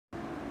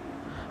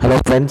Hello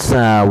friends,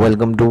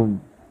 welcome to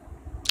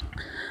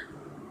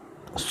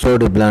So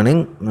Deep Learning.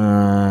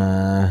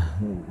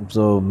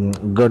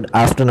 Good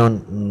afternoon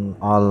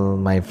all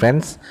my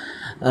friends.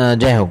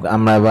 যাই হোক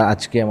আমরা এবার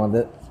আজকে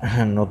আমাদের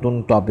নতুন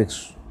টপিক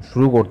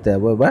শুরু করতে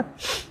যাবো এবার।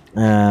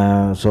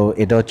 সো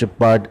এটা হচ্ছে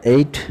পার্ট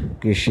 8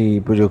 কৃষি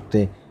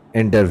প্রযুক্তি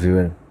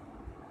ইন্টারভিউয়ের।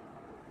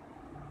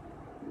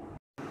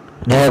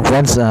 যাই হোক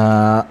ফ্রেন্ডস,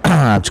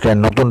 আজকের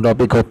নতুন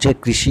টপিক হচ্ছে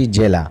কৃষি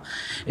জেলা।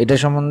 এটা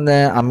সম্বন্ধে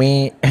আমি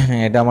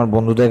এটা আমার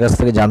বন্ধুদের কাছ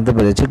থেকে জানতে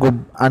পেরেছি, খুব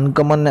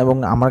আনকমন এবং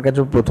আমার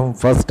কাছে প্রথম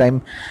ফার্স্ট টাইম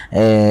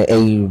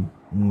এই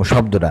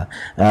শব্দটা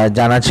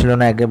জানা ছিল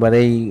না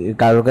একেবারেই,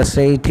 কারোর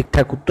কাছেই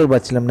ঠিকঠাক উত্তর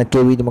পাচ্ছিলাম না,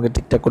 কেউই তোমাকে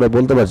ঠিকঠাক করে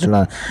বলতে পারছিল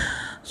না।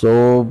 সো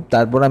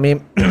তারপর আমি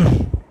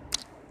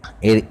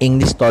এর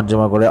ইংলিশ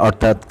তর্জমা করে,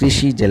 অর্থাৎ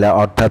কৃষি জেলা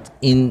অর্থাৎ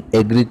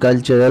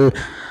এগ্রিকালচারাল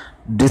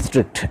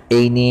ডিস্ট্রিক্ট,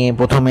 এই নিয়ে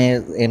প্রথমে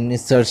এমনি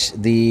search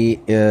the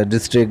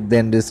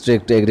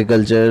district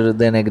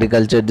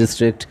agriculture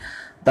district.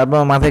 তারপর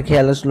মাথায়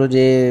খেয়াল আসলো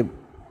যে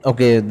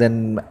ওকে দেন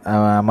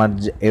আমার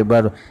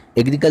এবার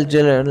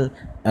এগ্রিকালচারাল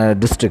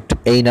ডিস্ট্রিক্ট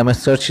এই নামে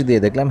সার্চ দিয়ে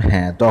দেখলাম,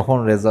 হ্যাঁ তখন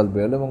রেজাল্ট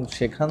বেরোলো এবং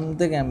সেখান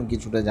থেকে আমি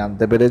কিছুটা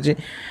জানতে পেরেছি,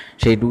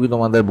 সেইটুকুই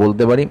তোমাদের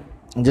বলতে পারি।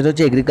 যেটা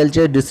হচ্ছে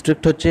এগ্রিকালচার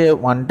ডিস্ট্রিক্ট হচ্ছে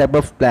ওয়ান টাইপ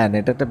অফ প্ল্যান,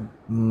 এটা একটা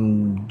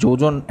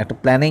যোজন, একটা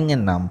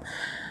প্ল্যানিংয়ের নাম,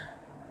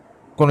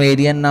 কোনো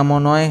এরিয়ার নামও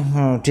নয়,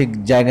 ঠিক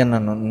জায়গার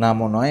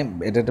নামও নয়,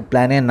 এটা একটা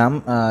প্ল্যানের নাম,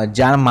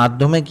 যার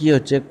মাধ্যমে কি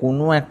হচ্ছে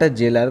কোনো একটা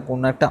জেলার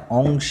কোনো একটা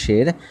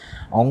অংশের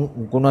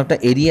কোনো একটা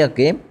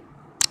এরিয়াকে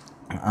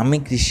আমি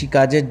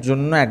কৃষিকাজের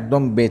জন্য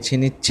একদম বেছে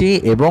নিচ্ছি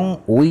এবং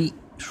ওই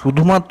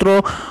শুধুমাত্র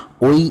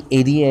ওই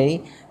এরিয়ায়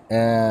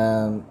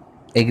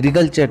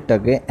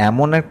এগ্রিকালচারটাকে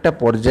এমন একটা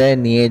পর্যায়ে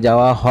নিয়ে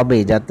যাওয়া হবে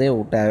যাতে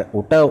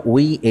ওটা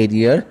ওই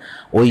এরিয়ার,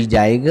 ওই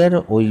জায়গার,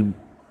 ওই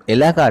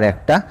এলাকার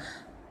একটা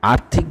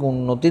আর্থিক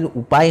উন্নতির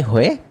উপায়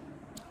হয়ে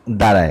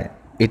দাঁড়ায়।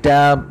 এটা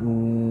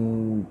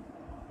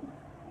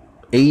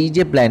এই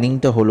যে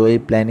প্ল্যানিংটা হলো, এই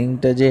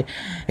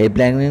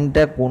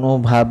প্ল্যানিংটা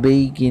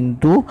কোনোভাবেই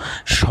কিন্তু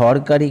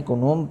সরকারি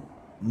কোনো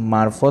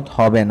মারফত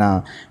হবে না।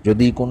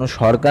 যদি কোনো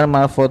সরকার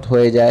মারফত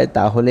হয়ে যায়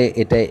তাহলে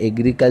এটা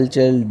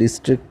এগ্রিকালচারাল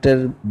ডিস্ট্রিক্টের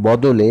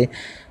বদলে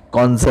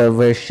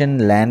কনজারভেশন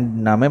ল্যান্ড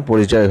নামে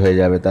পরিচয় হয়ে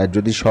যাবে। তার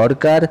যদি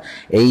সরকার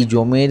এই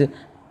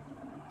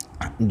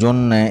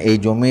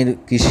জমির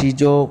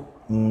কৃষিজ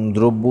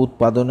দ্রব্য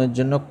উৎপাদনের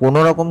জন্য কোনো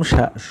রকম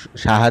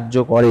সাহায্য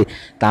করে,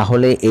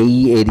 তাহলে এই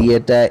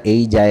এরিয়াটা,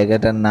 এই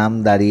জায়গাটার নাম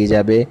দাঁড়িয়ে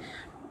যাবে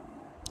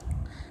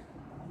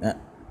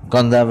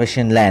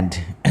কনজারভেশন ল্যান্ড।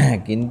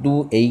 কিন্তু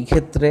এই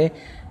ক্ষেত্রে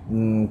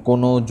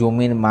কোনো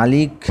জমির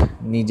মালিক,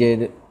 নিজের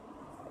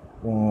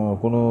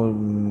কোনো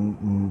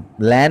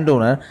ল্যান্ড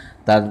ওনার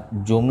তার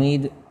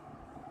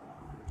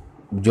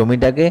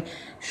জমিটাকে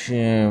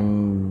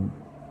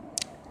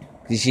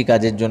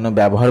কৃষিকাজের জন্য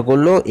ব্যবহার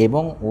করলো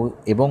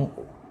এবং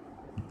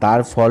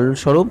তার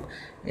ফলস্বরূপ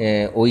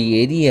ওই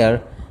এরিয়ার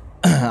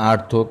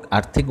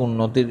আর্থিক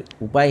উন্নতির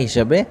উপায়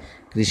হিসাবে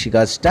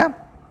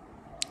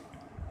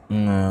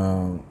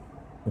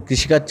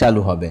কৃষিকাজ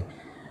চালু হবে।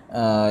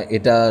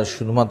 এটা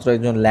শুধুমাত্র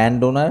একজন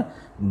ল্যান্ড ওনার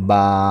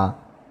বা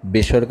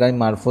বেসরকারি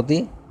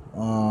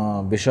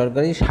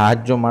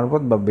সাহায্য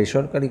মারফত বা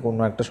বেসরকারি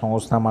কোনো একটা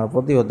সংস্থা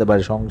মারফতই হতে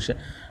পারে।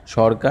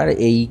 সরকার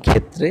এই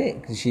ক্ষেত্রে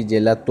কৃষি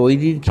জেলা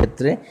তৈরির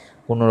ক্ষেত্রে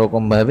কোনো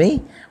রকমভাবেই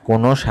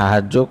কোনো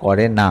সাহায্য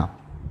করে না।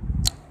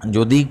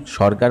 যদি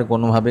সরকার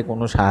কোনোভাবে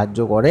কোনো সাহায্য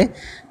করে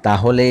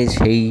তাহলে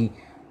সেই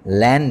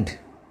ল্যান্ড,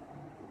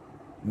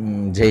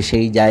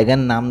 সেই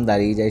জায়গার নাম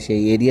দাঁড়িয়ে যায়,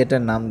 সেই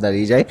এরিয়াটার নাম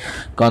দাঁড়িয়ে যায়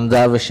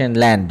কনজারভেশন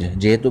ল্যান্ড।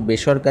 যেহেতু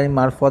বেসরকারি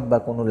মারফত বা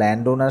কোনো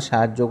ল্যান্ড ওনার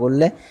সাহায্য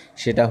করলে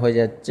সেটা হয়ে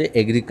যাচ্ছে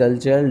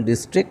এগ্রিকালচারাল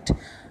ডিস্ট্রিক্ট।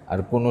 আর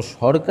কোনো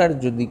সরকার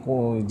যদি,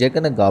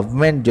 যেখানে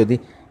গভর্নমেন্ট যদি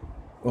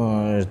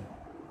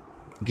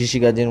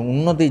কৃষিকাজের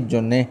উন্নতির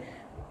জন্যে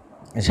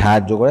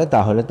সাহায্য করে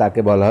তাহলে তাকে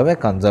বলা হবে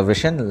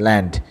কনজারভেশন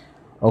ল্যান্ড।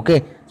 ওকে,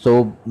 সো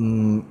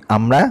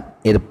আমরা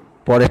এর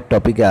পরের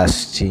টপিকে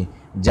আসছি,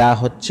 যা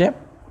হচ্ছে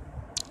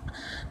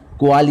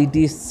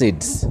কোয়ালিটি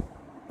সিডস।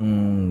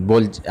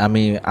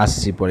 আমি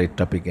আসছি পরের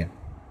টপিকে।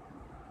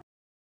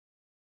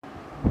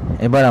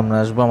 এবার আমরা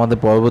আসবো আমাদের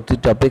পরবর্তী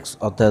টপিকস,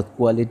 অর্থাৎ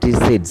কোয়ালিটি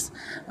সিডস।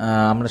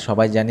 আমরা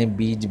সবাই জানি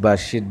বীজ বা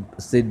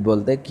সিড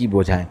বলতে কি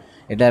বোঝায়।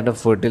 এটা একটা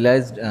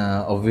ফার্টিলাইজড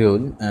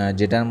ওভিউল,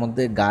 যেটার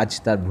মধ্যে গাছ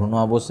তার ভ্রূণ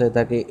অবস্থায়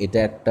থাকে। এটা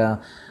একটা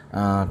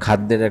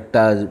খাদ্যের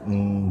একটা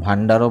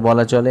ভাণ্ডারও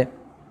বলা চলে,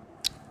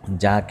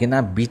 যা কিনা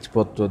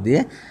বীজপত্র দিয়ে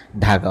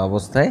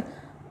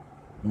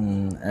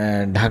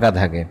ঢাকা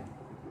থাকে।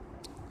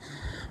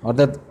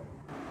 অর্থাৎ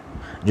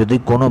যদি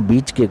কোনো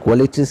বীজকে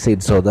কোয়ালিটি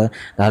সিডস হতে হয়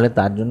তাহলে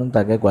তার জন্য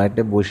তাকে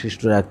কয়েকটা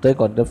বৈশিষ্ট্য রাখতে হয়,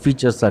 কয়েকটা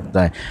ফিচার্স রাখতে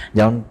হয়।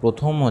 যেমন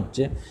প্রথম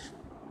হচ্ছে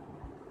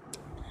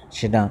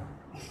সেটা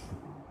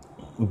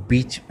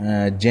বীজ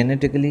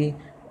জেনেটিক্যালি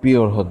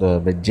পিওর হতে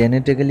হবে।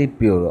 জেনেটিক্যালি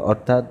পিওর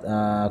অর্থাৎ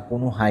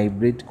কোনো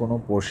হাইব্রিড কোনো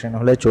পোর্শন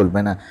হলে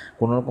চলবে না,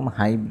 কোনো রকম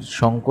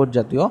সংকর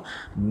জাতীয়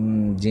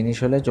জিনিস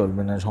হলে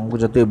চলবে না, সংকর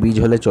জাতীয় বীজ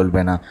হলে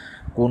চলবে না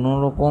কোনো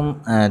রকম।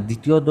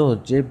 দ্বিতীয়ত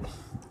হচ্ছে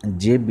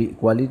যে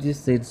কোয়ালিটির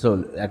সিডস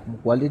হল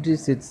কোয়ালিটির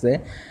সিডসে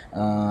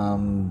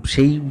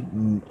সেই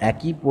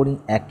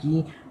একই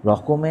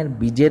রকমের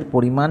বীজের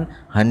পরিমাণ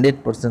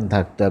 100%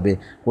 থাকতে হবে।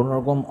 কোনো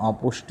রকম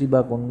অপুষ্টি বা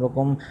কোনো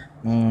রকম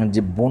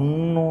যে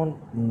বন্য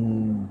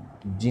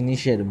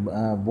জিনিসের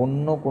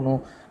বন্য কোনো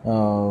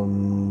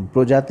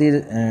প্রজাতির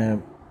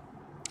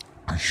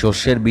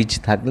শস্যের বীজ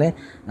থাকলে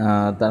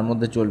তার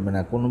মধ্যে চলবে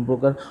না। কোনো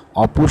প্রকার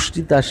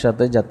অপুষ্টি তার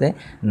সাথে যাতে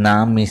না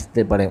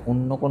মিশতে পারে,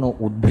 অন্য কোনো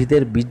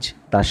উদ্ভিদের বীজ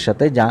তার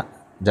সাথে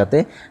যাতে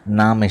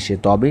না মেশে,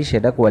 তবেই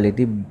সেটা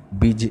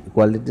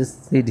কোয়ালিটি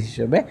সিড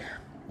হিসেবে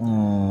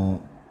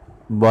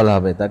বলা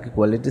হবে, তাকে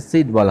কোয়ালিটি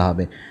সিড বলা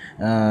হবে।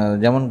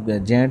 যেমন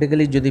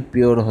জেনেটিক্যালি যদি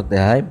পিওর হতে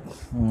হয়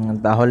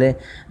তাহলে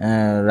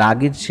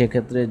রাগির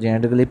সেক্ষেত্রে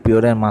জেনেটিক্যালি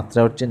পিওরের মাত্রা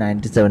হচ্ছে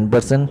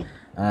 97%,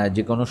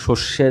 যে কোনো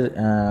শস্যের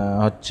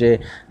হচ্ছে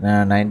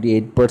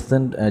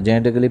 98%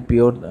 জেনেটিক্যালি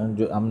পিওর।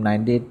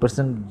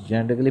 98%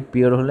 জেনেটিক্যালি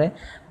পিওর হলে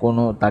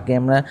তাকে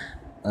আমরা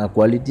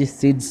কোয়ালিটি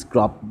সিডস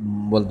ক্রপ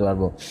বলতে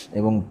পারবো।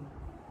 এবং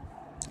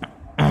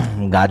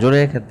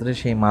গাজরের ক্ষেত্রে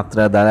সেই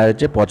মাত্রা দাঁড়ায়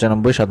হচ্ছে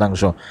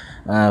 95%।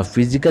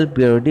 ফিজিক্যাল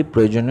পিওরিটি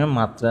প্রয়োজনীয়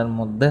মাত্রার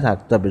মধ্যে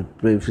থাকতে হবে।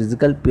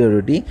 ফিজিক্যাল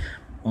পিওরিটি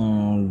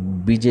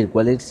বীজের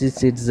কোয়ালিটি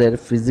সিডসের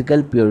ফিজিক্যাল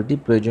পিওরিটি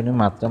প্রয়োজনীয়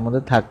মাত্রার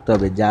মধ্যে থাকতে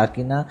হবে, যা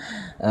কিনা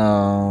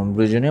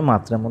প্রয়োজনীয়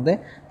মাত্রার মধ্যে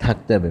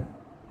থাকতে হবে।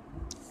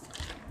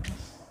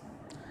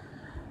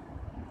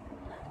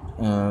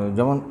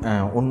 যেমন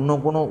অন্য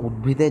কোনো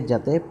উদ্ভিদের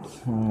যাতে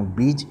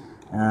বীজ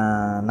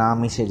না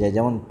মিশে যায়,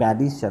 যেমন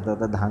প্যাডির সাথে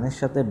অর্থাৎ ধানের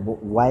সাথে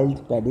ওয়াইল্ড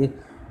প্যাডির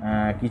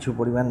কিছু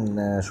পরিমাণ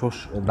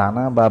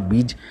দানা বা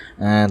বীজ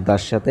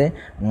তার সাথে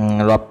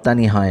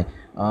রপ্তানি হয়,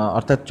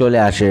 অর্থাৎ চলে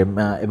আসে,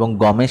 এবং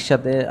গমের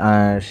সাথে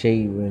সেই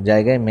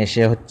জায়গায়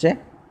মেশে হচ্ছে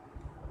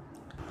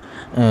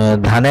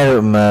ধানের,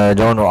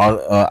 যেমন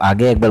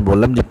আগে একবার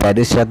বললাম যে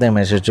প্যাডির সাথে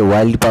মেশে হচ্ছে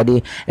ওয়াইল্ড প্যাডি,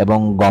 এবং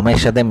গমের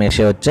সাথে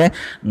মেশে হচ্ছে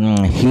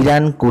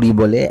হিরানকুড়ি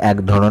বলে এক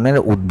ধরনের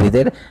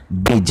উদ্ভিদের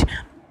বীজ।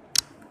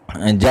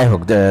 যাই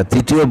হোক,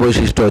 তৃতীয়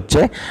বৈশিষ্ট্য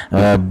হচ্ছে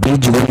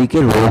বীজগুলিকে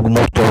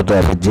রোগমুক্ত হতে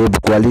হবে। যে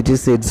কোয়ালিটি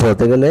সিডস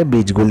হতে গেলে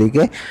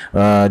বীজগুলিকে,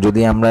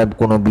 যদি আমরা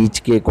কোনো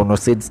বীজকে কোনো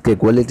সিডসকে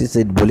কোয়ালিটি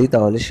সিড বলি,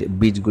 তাহলে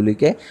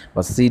বীজগুলিকে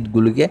বা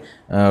সিডগুলিকে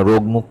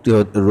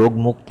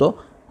রোগমুক্ত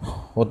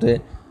হতে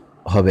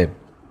হবে।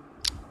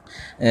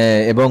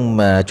 এবং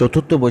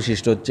চতুর্থ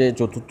বৈশিষ্ট্য হচ্ছে,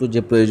 চতুর্থ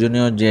যে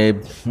প্রয়োজনীয় যে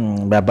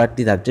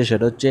ব্যাপারটি থাকছে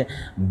সেটা হচ্ছে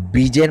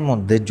বীজের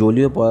মধ্যে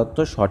জলীয় পদার্থ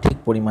সঠিক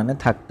পরিমাণে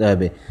থাকতে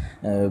হবে।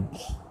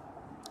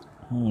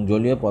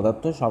 জলীয়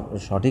পদার্থ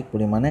সঠিক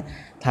পরিমাণে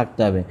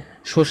থাকতে হবে।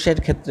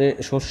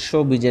 শস্য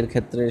বীজের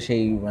ক্ষেত্রে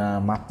সেই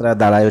মাত্রা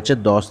দাঁড়ায় হচ্ছে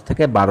 10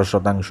 থেকে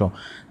 12%।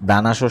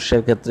 দানা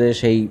শস্যের ক্ষেত্রে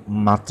সেই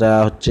মাত্রা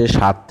হচ্ছে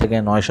 7 থেকে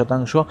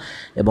 9%,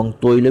 এবং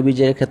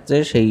তৈলবীজের ক্ষেত্রে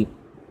সেই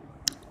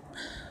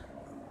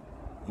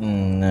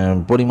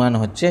পরিমাণ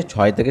হচ্ছে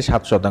 6 থেকে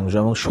 7%।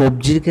 এবং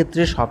সবজির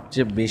ক্ষেত্রে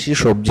সবচেয়ে বেশি,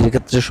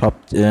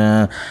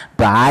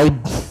 প্রায়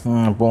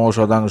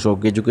 15%,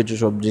 কিছু কিছু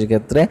সবজির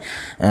ক্ষেত্রে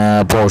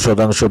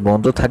 15%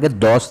 পর্যন্ত থাকে।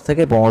 10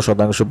 থেকে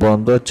 15%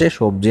 পর্যন্ত হচ্ছে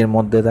সবজির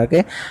মধ্যে থাকে,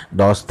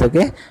 10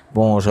 থেকে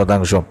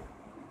 15%।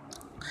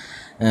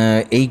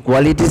 এই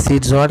কোয়ালিটি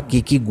সিডস হওয়ার কী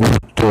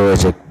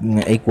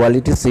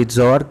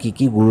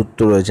কী গুরুত্ব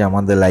রয়েছে,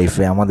 আমাদের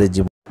লাইফে, আমাদের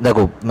জীবন।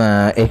 দেখো,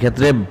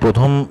 এক্ষেত্রে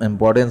প্রথম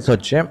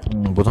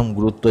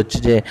গুরুত্ব হচ্ছে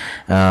যে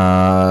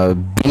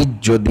বীজ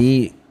যদি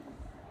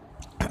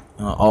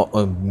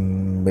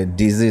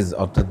ডিজিজ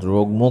অর্থাৎ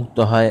রোগমুক্ত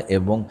হয়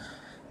এবং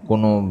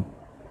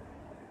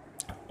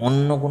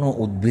অন্য কোনো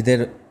উদ্ভিদের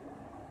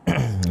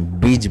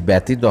বীজ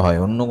ব্যতীত হয়,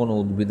 অন্য কোনো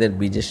উদ্ভিদের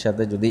বীজের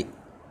সাথে যদি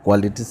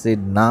কোয়ালিটি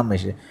সিড না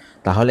মেশে,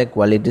 তাহলে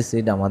কোয়ালিটি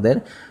সিড আমাদের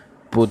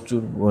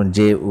প্রচুর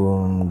যে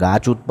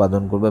গাছ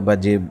উৎপাদন করবে বা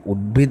যে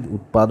উদ্ভিদ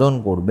উৎপাদন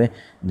করবে,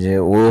 যে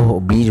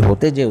বীজ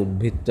হতে যে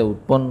উদ্ভিদটা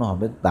উৎপন্ন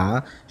হবে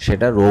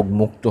সেটা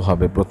রোগমুক্ত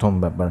হবে, প্রথম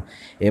ব্যাপার।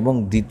 এবং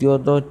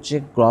দ্বিতীয়ত হচ্ছে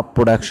ক্রপ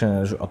প্রোডাকশন,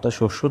 অর্থাৎ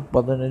শস্য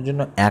উৎপাদনের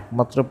জন্য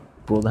একমাত্র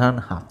প্রধান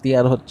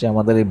হাতিয়ার হচ্ছে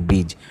আমাদের এই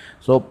বীজ।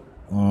 সো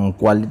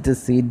কোয়ালিটি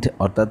সিড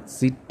অর্থাৎ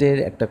সিডের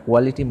একটা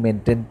কোয়ালিটি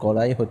মেনটেন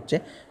করাই হচ্ছে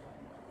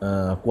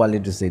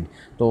কোয়ালিটি সিড।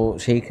 তো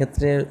সেই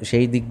ক্ষেত্রে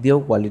সেই দিক দিয়েও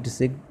কোয়ালিটি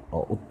সিড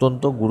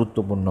অত্যন্ত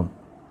গুরুত্বপূর্ণ।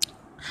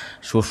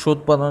 শস্য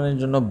উৎপাদনের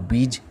জন্য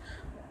বীজ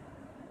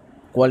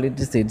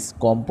কোয়ালিটি সিডস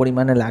কম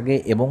পরিমাণে লাগে,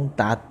 এবং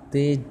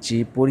তাতে যে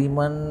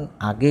পরিমাণ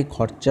আগে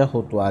খরচা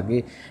হতো, আগে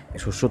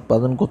শস্য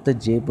উৎপাদন করতে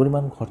যে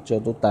পরিমাণ খরচা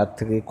হতো তার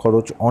থেকে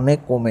খরচ অনেক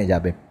কমে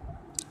যাবে।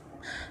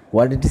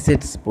 কোয়ালিটি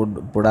সিডস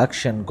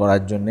প্রোডাকশন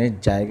করার জন্যে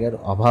জায়গার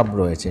অভাব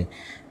রয়েছে,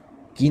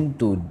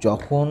 কিন্তু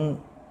যখন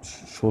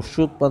শস্য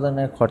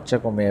উৎপাদনের খরচা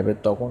কমে যাবে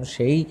তখন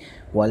সেই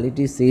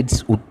কোয়ালিটি সিডস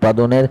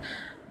উৎপাদনের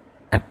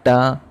একটা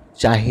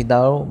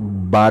চাহিদাও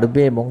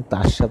বাড়বে, এবং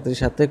তার সাথে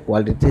সাথে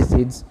কোয়ালিটি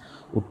সিডস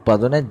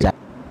উৎপাদনের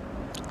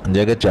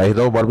জায়গায়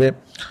চাহিদাও বাড়বে,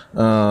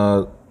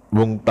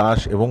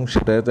 এবং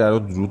সেটা যাতে আরও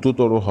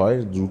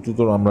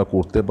দ্রুততর আমরা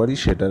করতে পারি,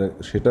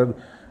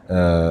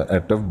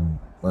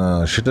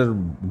 সেটার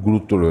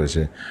গুরুত্ব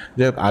রয়েছে।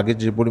 যে আগে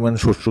যে পরিমাণ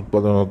শস্য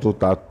উৎপাদন হতো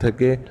তার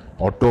থেকে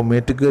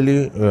অটোমেটিক্যালি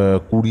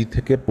 20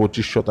 থেকে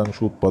 25%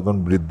 উৎপাদন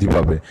বৃদ্ধি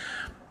পাবে।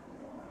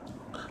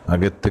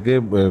 আগের থেকে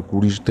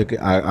 20 থেকে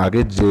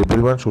আগের যে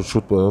পরিমাণ শস্য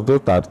উৎপাদন হতো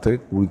তার থেকে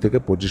 20 থেকে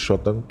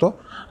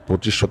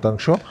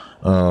 25%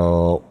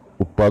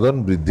 উৎপাদন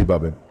বৃদ্ধি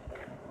পাবে।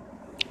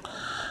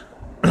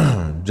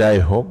 যাই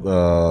হোক,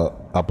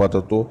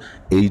 আপাতত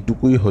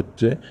এইটুকুই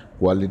হচ্ছে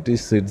কোয়ালিটি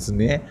সিডস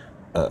নিয়ে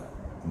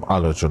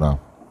আলোচনা।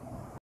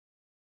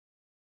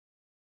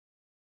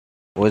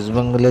 ওয়েস্ট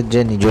বেঙ্গলের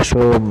যে নিজস্ব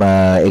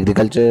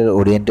এগ্রিকালচার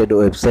ওরিয়েন্টেড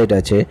ওয়েবসাইট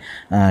আছে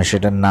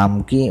সেটার নাম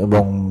কি,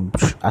 এবং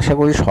আশা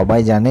করি সবাই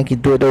জানে,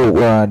 কিন্তু এটা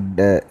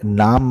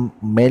নাম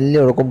মেনলি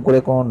ওরকম করে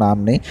কোনো নাম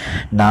নেই।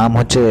 নাম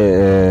হচ্ছে,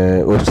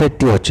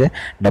 ওয়েবসাইটটি হচ্ছে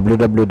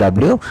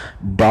www.in,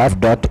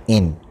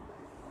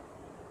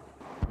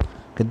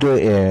 কিন্তু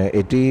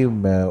এটি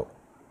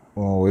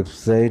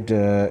ওয়েবসাইট,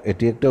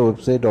 এটি একটা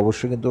ওয়েবসাইট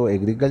অবশ্যই, কিন্তু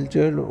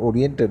এগ্রিকালচার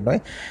ওরিয়েন্টেড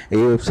নয়।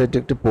 এই ওয়েবসাইটে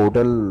একটি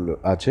পোর্টাল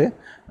আছে,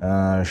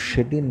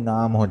 সেটির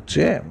নাম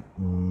হচ্ছে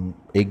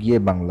এগিয়ে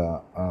বাংলা।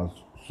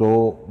 সো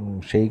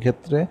সেই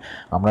ক্ষেত্রে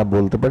আমরা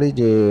বলতে পারি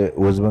যে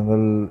ওয়েস্ট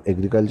বেঙ্গল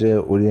এগ্রিকালচার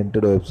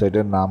ওরিয়েন্টেড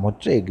ওয়েবসাইটের নাম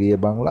হচ্ছে এগিয়ে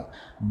বাংলা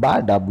বা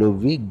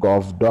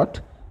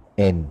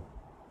wv.gov.in।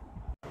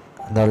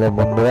 তাহলে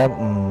বন্ধুরা,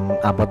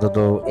 আপাতত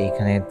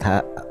এইখানে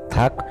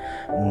থাক।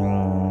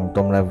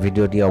 তোমরা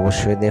ভিডিওটি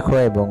অবশ্যই দেখো,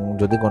 এবং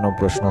যদি কোনো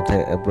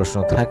প্রশ্ন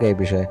থাকে এই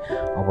বিষয়ে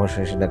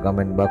অবশ্যই সেটা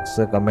কমেন্ট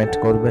বক্সে কমেন্ট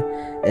করবে,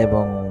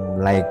 এবং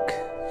like,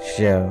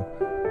 share,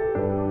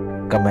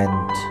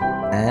 comment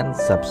and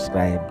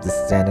subscribe this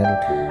channel.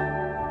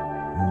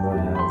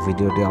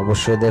 ভিডিওটি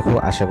অবশ্যই দেখো,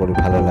 আশা করি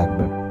ভালো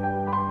লাগবে।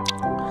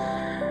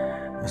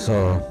 So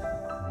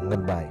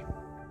good bye.